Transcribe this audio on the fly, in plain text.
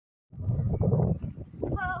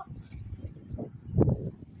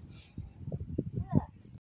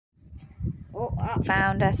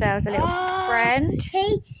Found ourselves a little friend.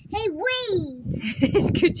 He weed.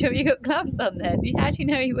 It's good job you got gloves on then. How do you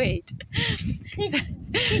know he weed?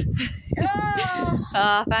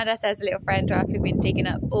 Found ourselves a little friend whilst we've been digging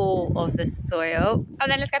up all of the soil.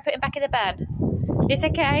 And then let's go put him back in the bin. It's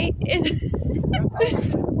okay.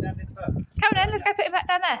 Come on, let's go put him back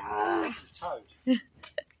down there.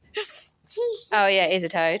 Oh yeah, it is a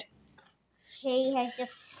toad. He has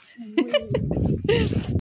just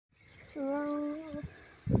weed.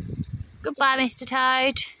 Goodbye, Mr.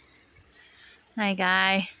 Toad. There you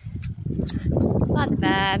go. Bye, the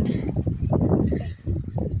man.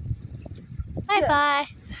 Bye bye.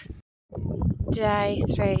 Day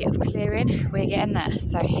 3 of clearing. We're getting there.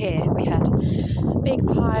 So here we had a big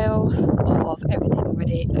pile of everything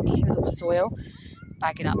already. Look, here's all soil.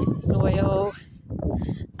 Bagging up soil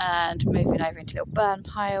and moving over into little burn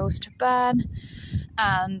piles to burn.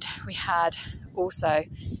 And we had also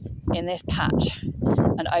in this patch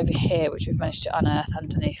and over here, which we've managed to unearth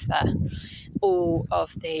underneath there, all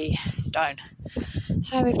of the stone.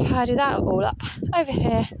 So we've tidied that all up over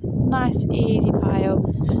here. Nice easy pile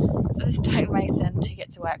for the stonemason to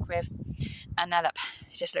get to work with. And now that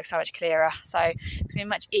it just looks so much clearer. So it's going to be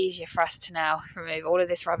much easier for us to now remove all of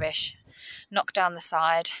this rubbish, knock down the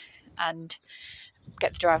side and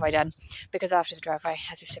get the driveway done. Because after the driveway,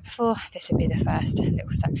 as we've said before, this would be the first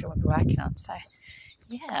little section we'll be working on. So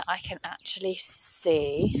yeah, I can actually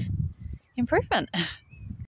see improvement.